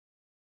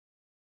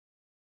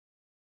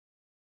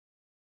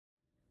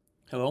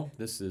Hello,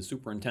 this is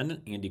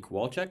Superintendent Andy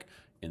Kowalczyk,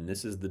 and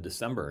this is the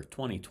December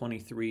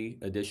 2023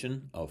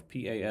 edition of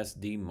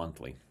PASD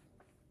Monthly.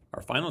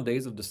 Our final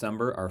days of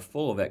December are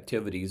full of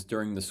activities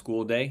during the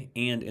school day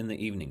and in the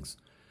evenings.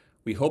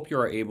 We hope you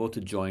are able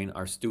to join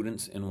our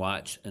students and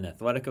watch an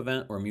athletic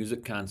event or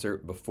music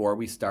concert before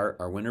we start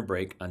our winter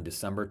break on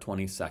December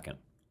 22nd.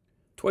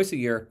 Twice a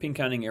year,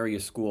 Pinconning area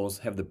schools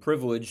have the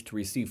privilege to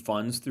receive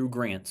funds through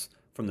grants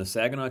from the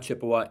Saginaw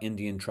Chippewa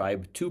Indian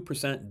Tribe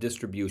 2%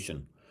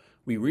 distribution.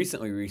 We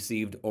recently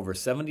received over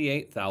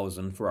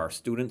 $78,000 for our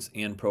students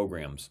and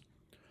programs.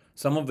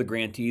 Some of the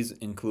grantees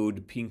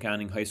include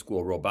Pinconning High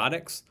School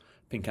Robotics,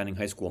 Pinconning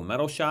High School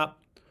Metal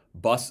Shop,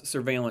 bus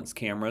surveillance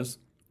cameras,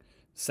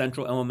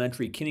 Central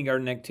Elementary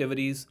kindergarten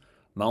activities,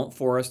 Mount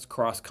Forest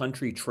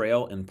cross-country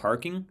trail and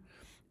parking,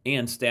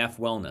 and staff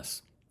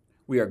wellness.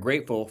 We are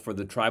grateful for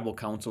the Tribal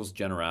Council's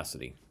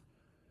generosity.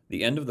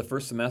 The end of the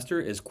first semester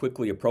is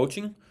quickly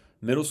approaching.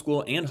 Middle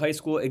school and high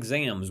school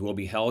exams will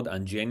be held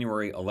on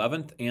January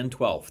 11th and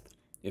 12th.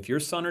 If your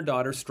son or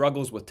daughter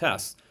struggles with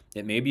tests,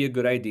 it may be a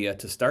good idea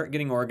to start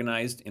getting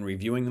organized and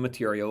reviewing the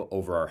material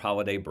over our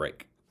holiday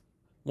break.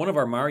 One of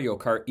our Mario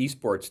Kart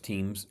esports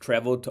teams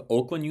traveled to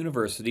Oakland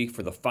University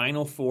for the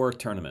Final Four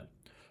tournament.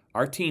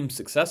 Our team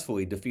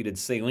successfully defeated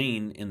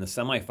Saline in the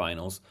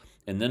semifinals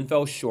and then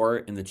fell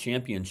short in the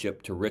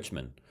championship to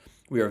Richmond.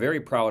 We are very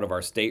proud of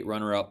our state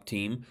runner-up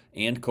team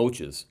and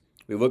coaches.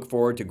 We look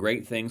forward to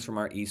great things from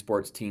our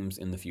esports teams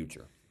in the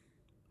future.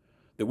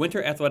 The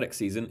winter athletic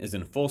season is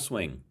in full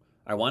swing.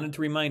 I wanted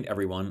to remind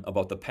everyone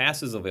about the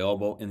passes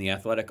available in the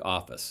athletic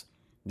office.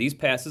 These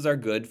passes are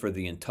good for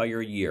the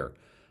entire year.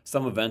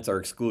 Some events are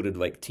excluded,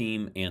 like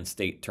team and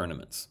state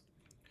tournaments.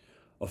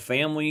 A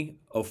family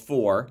of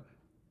 4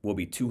 will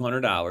be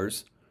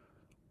 $200.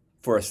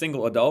 For a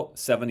single adult,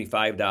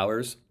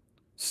 $75.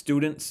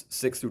 Students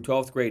 6th through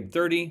 12th grade,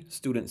 $30.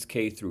 Students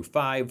K through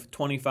 5,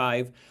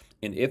 $25.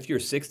 And if you're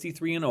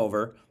 63 and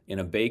over and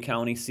a Bay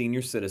County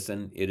senior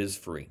citizen, it is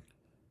free.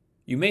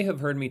 You may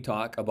have heard me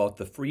talk about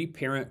the free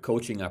parent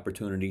coaching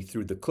opportunity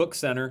through the Cook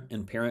Center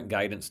and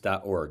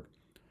parentguidance.org.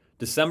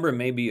 December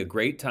may be a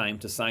great time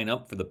to sign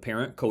up for the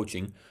parent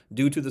coaching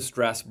due to the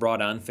stress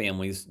brought on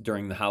families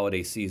during the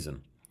holiday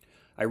season.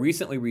 I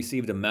recently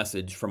received a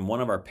message from one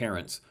of our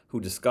parents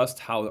who discussed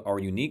how our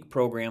unique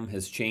program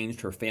has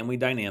changed her family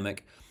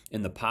dynamic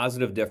and the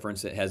positive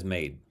difference it has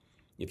made.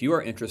 If you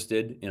are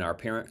interested in our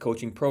parent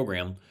coaching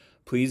program,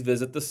 please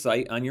visit the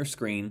site on your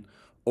screen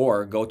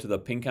or go to the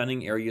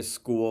Pinconning Area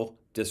School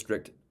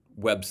District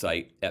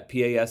website at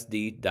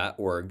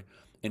pasd.org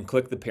and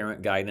click the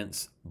Parent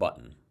Guidance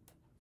button.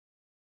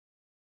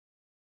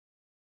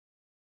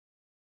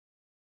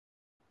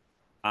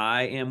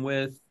 I am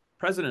with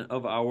President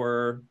of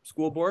our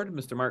school board,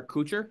 Mr. Mark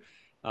Kuchar.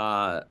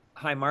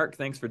 Hi, Mark.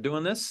 Thanks for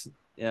doing this.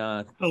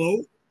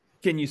 Hello.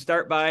 Can you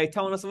start by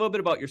telling us a little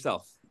bit about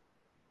yourself?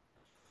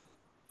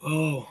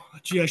 Oh,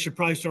 gee, I should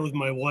probably start with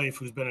my wife,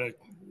 who's been a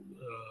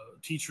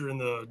teacher in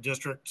the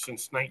district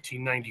since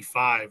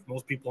 1995.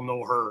 Most people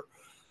know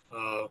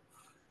her.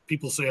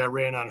 People say I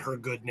ran on her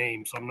good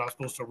name, so I'm not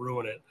supposed to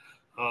ruin it.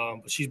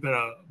 But she's been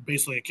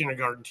basically a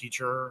kindergarten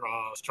teacher,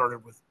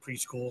 started with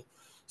preschool.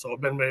 So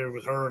I've been married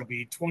with her. It'll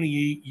be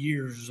 28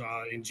 years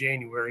in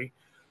January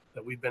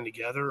that we've been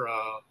together.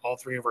 All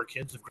 3 of our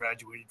kids have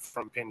graduated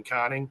from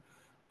Pinconning.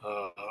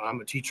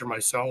 I'm a teacher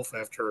myself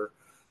after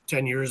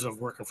 10 years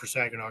of working for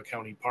Saginaw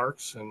County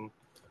Parks, and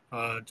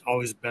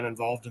always been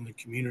involved in the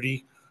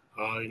community.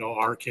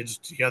 Our kids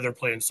together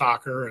playing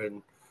soccer,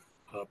 and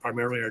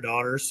primarily our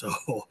daughters.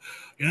 So,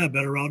 yeah,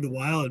 been around a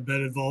while and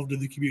been involved in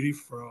the community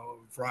for a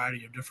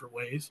variety of different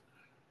ways.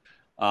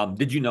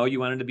 Did you know you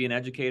wanted to be an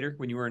educator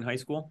when you were in high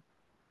school?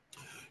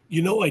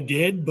 I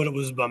did, but it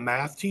was a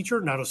math teacher,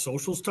 not a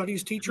social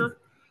studies teacher.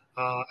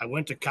 I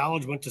went to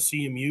college, went to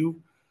CMU,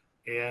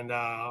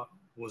 and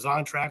was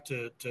on track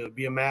to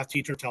be a math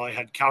teacher until I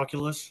had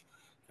calculus,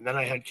 and then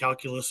I had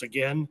calculus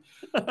again,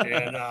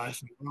 and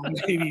well,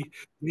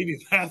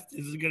 maybe math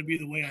isn't going to be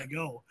the way I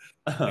go.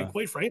 And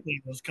quite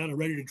frankly, I was kind of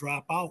ready to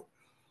drop out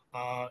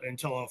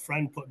until a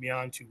friend put me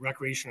on to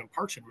Recreation and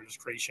Parks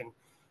Administration,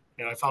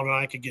 and I found out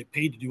I could get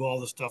paid to do all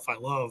the stuff I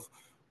love,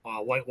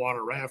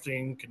 whitewater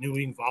rafting,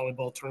 canoeing,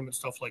 volleyball tournament,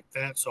 stuff like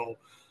that. So I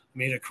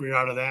made a career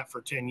out of that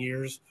for 10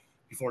 years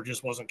before it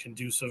just wasn't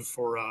conducive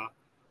for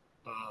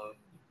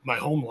my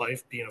home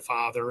life, being a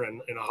father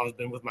and a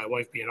husband, with my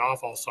wife being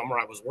off all summer.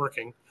 I was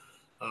working.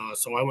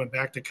 So I went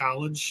back to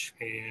college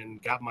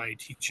and got my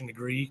teaching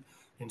degree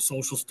in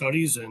social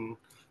studies, and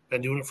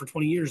been doing it for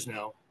 20 years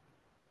now.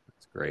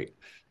 That's great.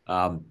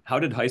 How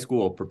did high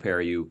school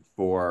prepare you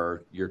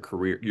for your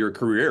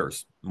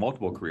careers,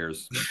 multiple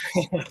careers?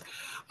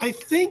 I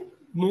think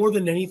more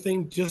than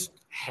anything,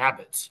 just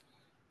habits.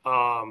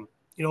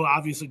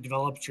 Obviously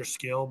develops your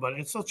skill, but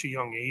at such a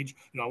young age,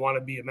 I want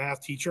to be a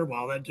math teacher.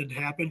 Well, that didn't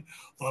happen.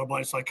 Thought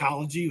about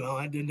psychology. Well,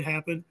 that didn't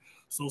happen.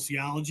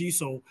 Sociology.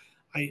 So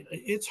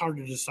it's hard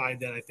to decide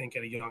that, I think,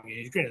 at a young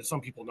age. Granted,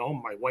 some people know.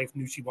 My wife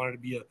knew she wanted to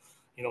be a,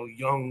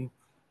 young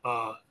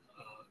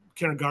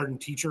kindergarten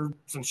teacher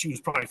since she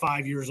was probably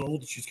 5 years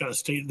old. She's kind of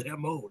stayed in that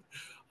mode.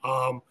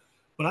 Um,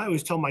 but I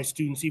always tell my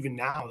students, even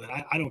now,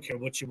 that I don't care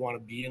what you want to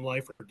be in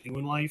life or do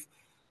in life.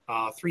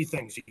 Three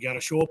things: you got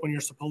to show up when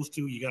you're supposed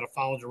to, you got to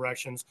follow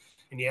directions,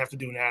 and you have to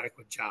do an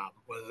adequate job.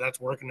 Whether that's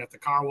working at the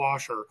car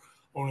wash or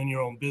owning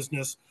your own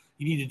business,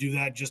 you need to do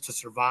that just to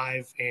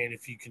survive. And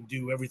if you can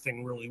do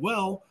everything really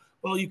well,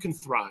 you can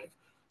thrive.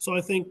 So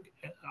I think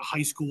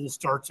high school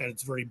starts at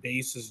its very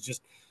base is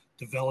just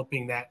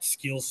developing that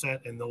skill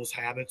set and those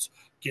habits,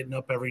 getting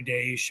up every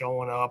day,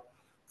 showing up,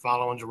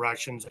 following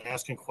directions,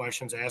 asking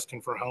questions,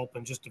 asking for help,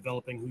 and just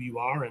developing who you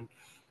are and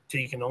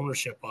taking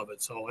ownership of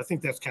it. So I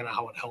think that's kind of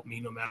how it helped me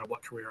no matter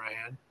what career I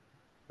had.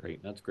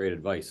 Great. That's great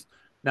advice.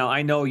 Now,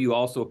 I know you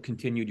also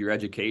continued your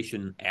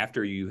education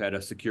after you had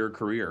a secure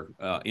career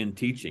in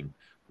teaching.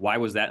 Why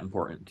was that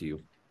important to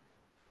you?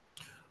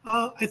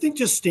 I think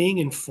just staying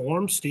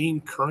informed,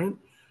 staying current,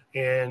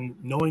 and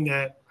knowing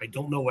that I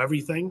don't know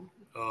everything.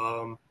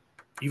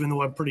 Even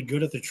though I'm pretty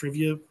good at the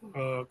trivia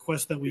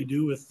quest that we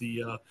do with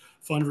the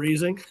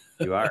fundraising.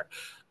 You are.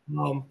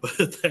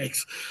 But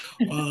thanks.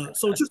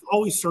 So just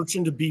always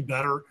searching to be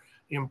better,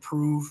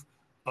 improve.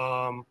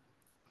 Um,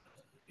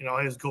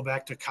 I just go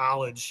back to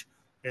college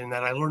and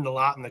that I learned a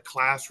lot in the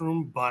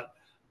classroom, but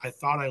I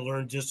thought I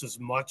learned just as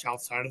much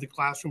outside of the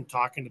classroom,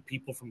 talking to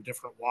people from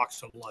different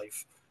walks of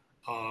life.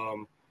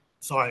 Um,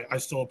 so I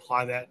still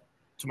apply that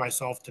to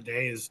myself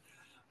today is,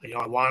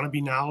 I want to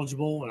be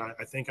knowledgeable and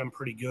I think I'm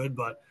pretty good,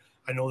 but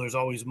I know there's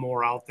always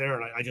more out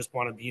there and I just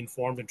want to be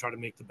informed and try to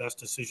make the best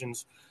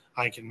decisions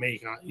I can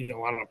make,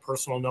 on a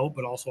personal note,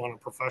 but also on a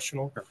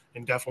professional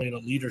and definitely in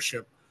a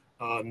leadership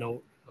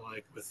note,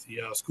 like with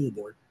the school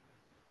board.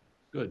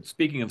 Good.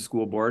 Speaking of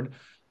school board,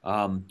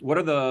 what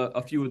are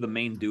a few of the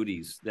main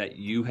duties that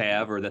you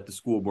have or that the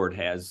school board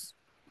has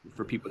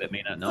for people that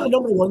may not Uh, know?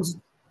 number one's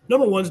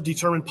number one's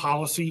determine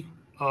policy.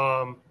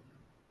 Um,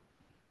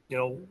 you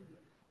know,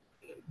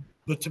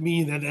 but to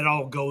me, that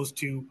all goes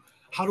to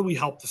how do we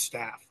help the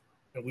staff?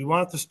 And we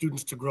want the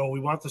students to grow. We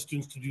want the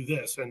students to do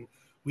this, and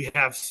we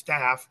have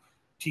staff,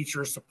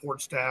 teachers,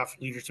 support staff,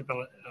 leadership,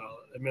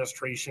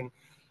 administration.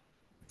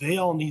 They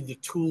all need the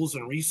tools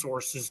and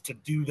resources to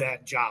do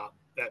that job,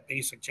 that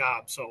basic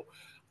job. So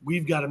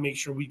we've got to make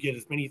sure we get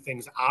as many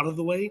things out of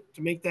the way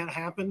to make that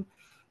happen.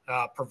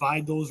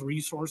 Provide those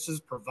resources,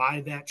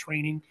 provide that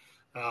training,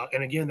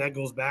 and again, that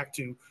goes back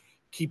to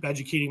keep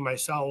educating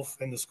myself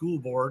and the school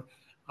board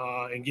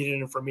and getting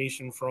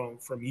information from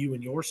you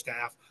and your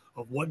staff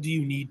of what do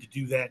you need to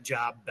do that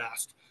job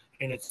best.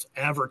 And it's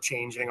ever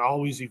changing,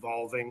 always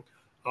evolving.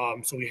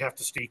 So we have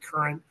to stay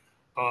current,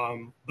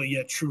 but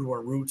yet true to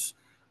our roots.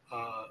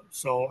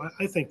 So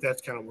I think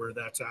that's kind of where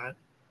that's at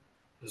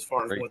as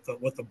far as Great.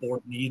 what the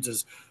board needs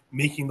is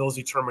making those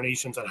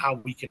determinations on how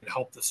we can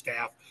help the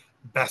staff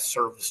best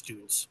serve the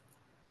students.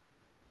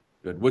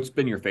 Good. What's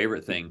been your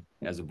favorite thing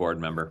as a board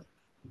member?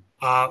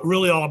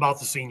 Really all about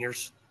the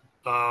seniors.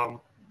 Um,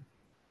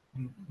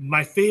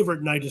 my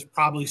favorite night is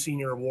probably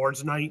senior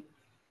awards night,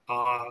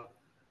 uh,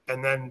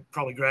 and then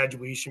probably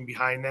graduation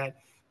behind that.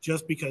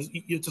 Just because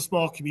it's a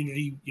small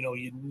community, you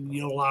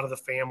know a lot of the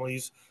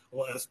families,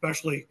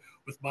 especially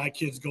with my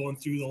kids going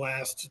through the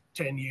last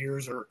 10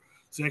 years or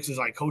six. As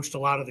I coached a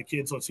lot of the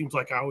kids, so it seems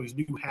like I always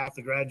knew half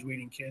the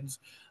graduating kids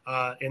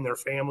and their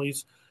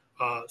families.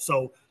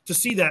 So to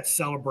see that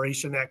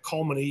celebration, that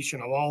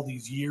culmination of all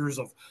these years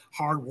of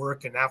hard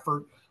work and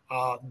effort,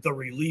 the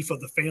relief of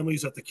the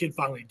families that the kid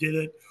finally did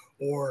it,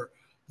 or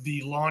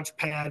the launch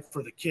pad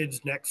for the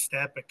kid's next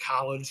step at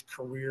college,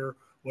 career,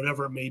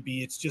 whatever it may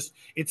be.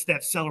 It's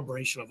that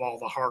celebration of all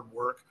the hard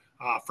work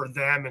for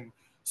them and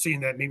seeing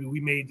that maybe we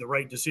made the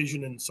right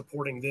decision in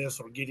supporting this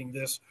or getting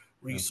this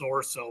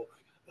resource. So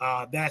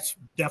that's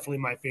definitely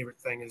my favorite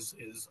thing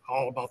is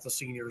all about the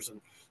seniors and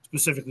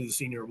specifically the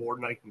senior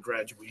award night and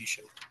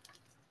graduation.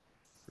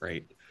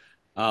 Great.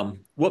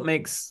 What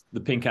makes the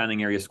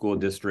Pinconning Area School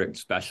District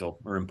special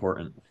or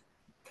important?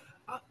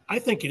 I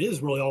think it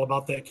is really all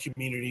about that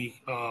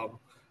community. I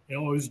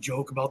always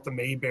joke about the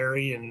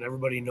Mayberry and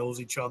everybody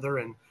knows each other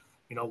and,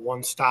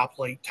 one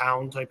stoplight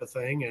town type of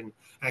thing. And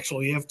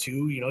actually we have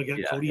two, you got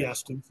Cody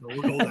Eston, so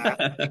we'll go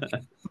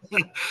that.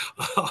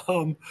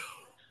 um,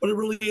 but it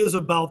really is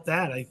about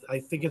that. I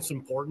think it's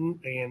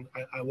important. And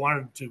I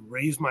wanted to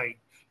raise my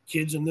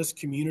kids in this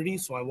community.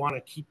 So I want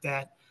to keep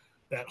that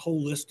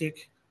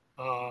holistic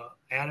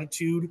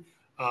attitude.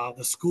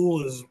 The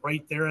school is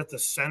right there at the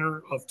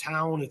center of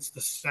town. It's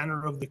the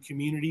center of the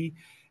community.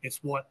 It's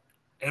what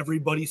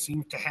everybody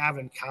seems to have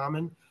in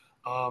common.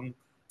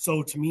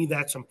 So to me,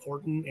 that's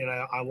important, and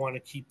I want to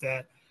keep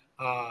that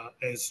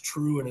as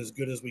true and as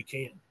good as we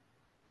can.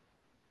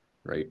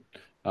 Right.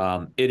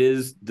 It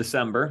is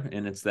December,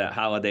 and it's that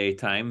holiday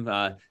time.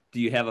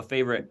 Do you have a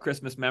favorite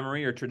Christmas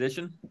memory or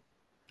tradition?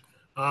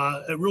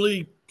 It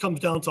really comes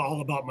down to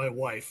all about my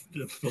wife,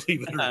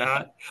 believe it or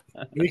not.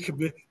 We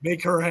can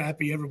make her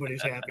happy.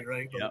 Everybody's happy,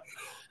 right? But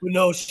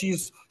no,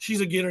 she's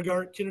a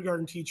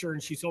kindergarten teacher,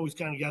 and she's always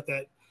kind of got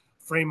that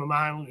frame of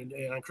mind.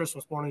 And on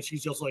Christmas morning,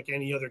 she's just like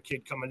any other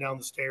kid coming down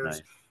the stairs.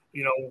 Nice.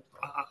 You know,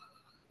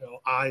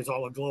 eyes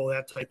all aglow,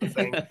 that type of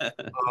thing.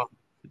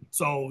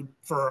 So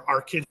for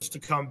our kids to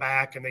come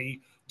back and they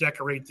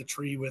decorate the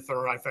tree with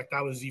her. In fact,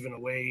 I was even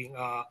away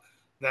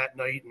that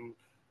night, and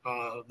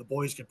the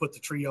boys could put the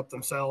tree up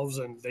themselves,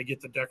 and they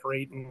get to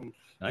decorate. And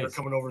Nice. they're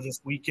coming over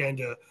this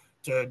weekend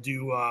to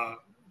do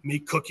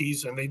make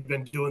cookies, and they've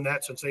been doing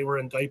that since they were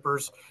in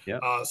diapers.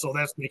 Yep. So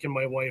that's making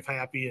my wife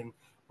happy, and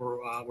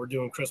we're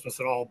doing Christmas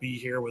at all be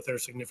here with their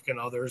significant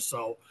others.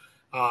 So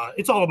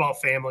it's all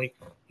about family,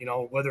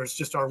 whether it's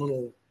just our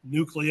little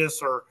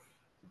nucleus or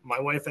my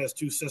wife has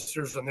two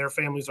sisters and their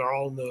families are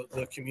all in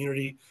the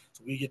community.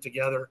 So we get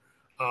together.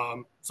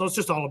 So it's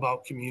just all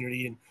about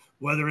community, and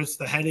whether it's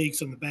the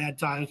headaches and the bad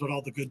times, but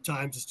all the good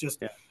times, it's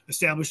just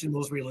establishing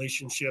those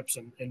relationships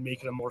and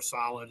making them more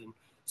solid. And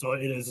so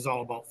it's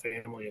all about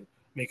family and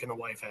making the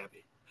wife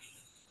happy.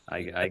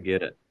 I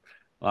get it.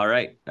 All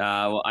right.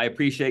 Well, I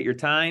appreciate your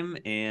time,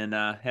 and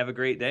have a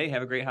great day.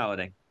 Have a great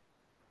holiday.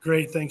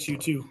 Great. Thanks, you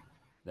too.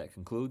 That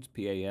concludes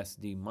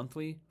PASD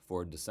Monthly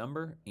for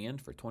December and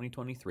for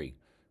 2023.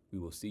 We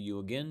will see you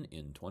again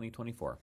in 2024.